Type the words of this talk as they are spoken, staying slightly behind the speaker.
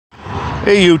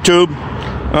Hey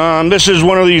YouTube, this is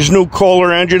one of these new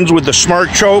Kohler engines with the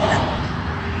smart choke.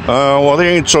 Well,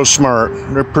 they ain't so smart.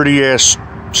 They're pretty ass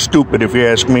stupid if you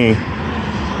ask me.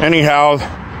 Anyhow,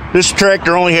 this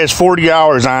tractor only has 40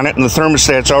 hours on it and the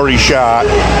thermostat's already shot.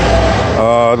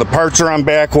 The parts are on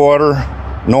backwater.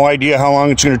 No idea how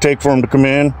long it's going to take for them to come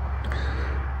in.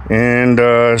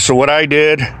 And so what I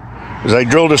did is I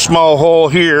drilled a small hole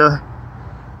here.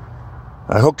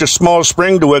 I hooked a small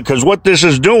spring to it because what this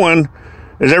is doing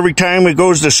is every time it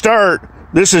goes to start,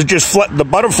 this is just the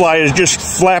butterfly is just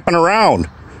flapping around.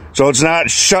 So it's not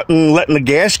letting the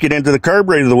gasket into the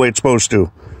carburetor the way it's supposed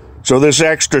to. So this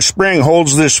extra spring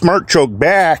holds this smart choke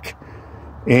back,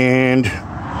 and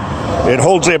it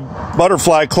holds that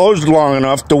butterfly closed long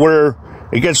enough to where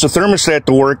it gets the thermostat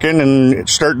to working and it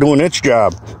start doing its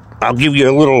job. I'll give you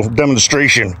a little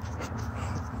demonstration.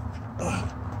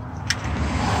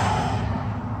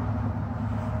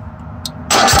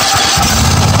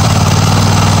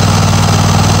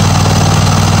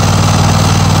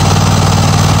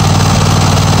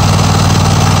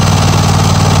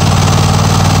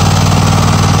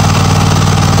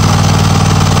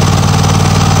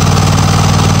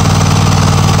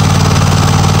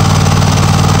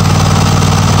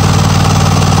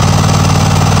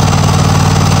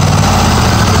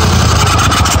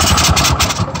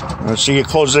 See, it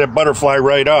closes that butterfly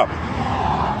right up,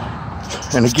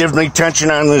 and it gives me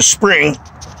tension on this spring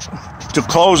to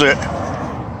close it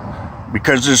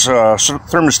because this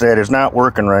thermostat is not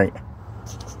working right.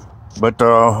 But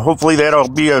hopefully that'll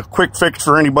be a quick fix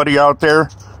for anybody out there.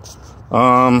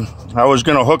 I was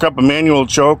gonna hook up a manual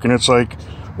choke, and it's like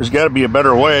there's got to be a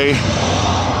better way,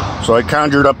 so I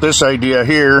conjured up this idea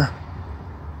here,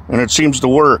 and it seems to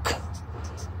work.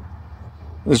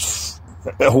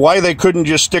 Why they couldn't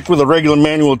just stick with a regular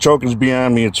manual choke is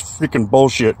beyond me. It's freaking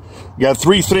bullshit. You got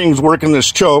three things working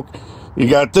this choke. You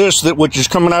got this, which is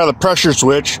coming out of the pressure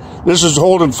switch. This is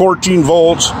holding 14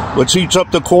 volts, which heats up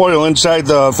the coil inside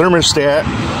the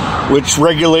thermostat, which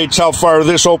regulates how far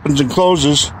this opens and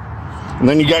closes. And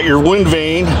then you got your wind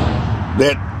vane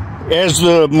that, as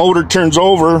the motor turns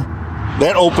over,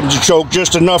 that opens the choke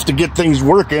just enough to get things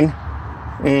working.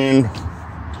 And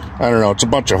I don't know, it's a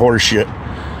bunch of horse shit.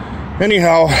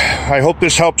 Anyhow, I hope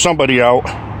this helps somebody out.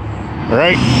 All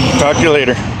right, talk to you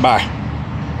later. Bye.